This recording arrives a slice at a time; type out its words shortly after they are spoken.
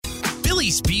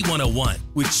Phillies B101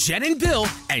 with Jen and Bill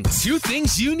and two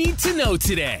things you need to know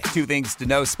today. Two things to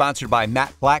know, sponsored by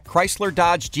Matt Black, Chrysler,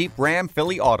 Dodge, Jeep, Ram,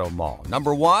 Philly Auto Mall.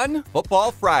 Number one,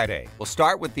 Football Friday. We'll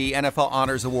start with the NFL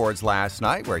Honors Awards last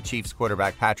night, where Chiefs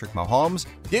quarterback Patrick Mahomes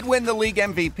did win the league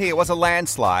MVP. It was a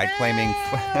landslide, claiming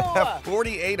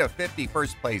 48 of 50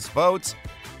 first-place votes.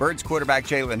 Birds quarterback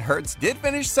Jalen Hurts did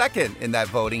finish second in that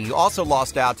voting. He also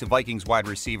lost out to Vikings wide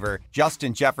receiver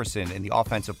Justin Jefferson in the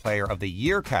Offensive Player of the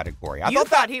Year category. I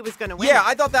thought he was going to win. Yeah,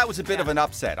 I thought that was a bit of an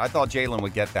upset. I thought Jalen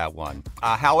would get that one.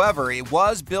 However, it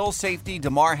was Bills safety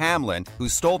Damar Hamlin who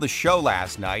stole the show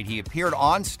last night. He appeared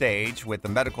on stage with the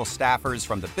medical staffers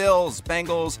from the Bills,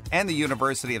 Bengals, and the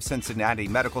University of Cincinnati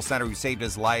Medical Center who saved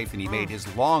his life, and he made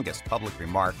his longest public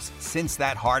remarks since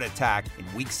that heart attack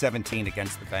in Week 17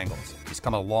 against the Bengals. He's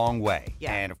come a long way.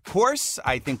 Yeah. And of course,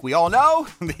 I think we all know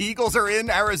the Eagles are in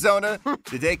Arizona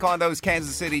to take on those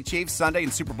Kansas City Chiefs Sunday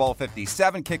in Super Bowl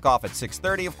 57. Kickoff at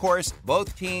 6:30, of course.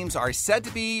 Both teams are said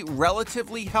to be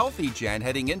relatively healthy, Jen,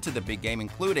 heading into the big game,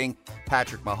 including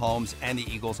Patrick Mahomes and the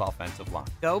Eagles offensive line.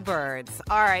 Go Birds.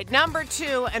 All right, number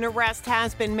two, an arrest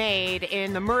has been made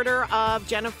in the murder of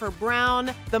Jennifer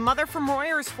Brown, the mother from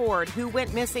Royersford, who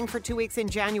went missing for 2 weeks in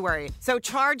January. So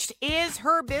charged is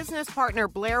her business partner,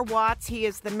 Blair Watts. He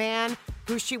is the man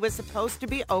who she was supposed to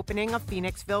be opening a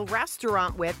Phoenixville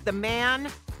restaurant with, the man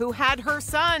who had her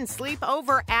son sleep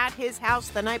over at his house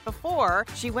the night before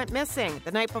she went missing.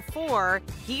 The night before,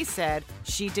 he said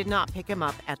she did not pick him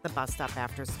up at the bus stop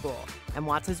after school. And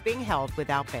Watts is being held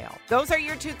without bail. Those are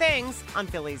your two things on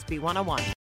Phillies B101.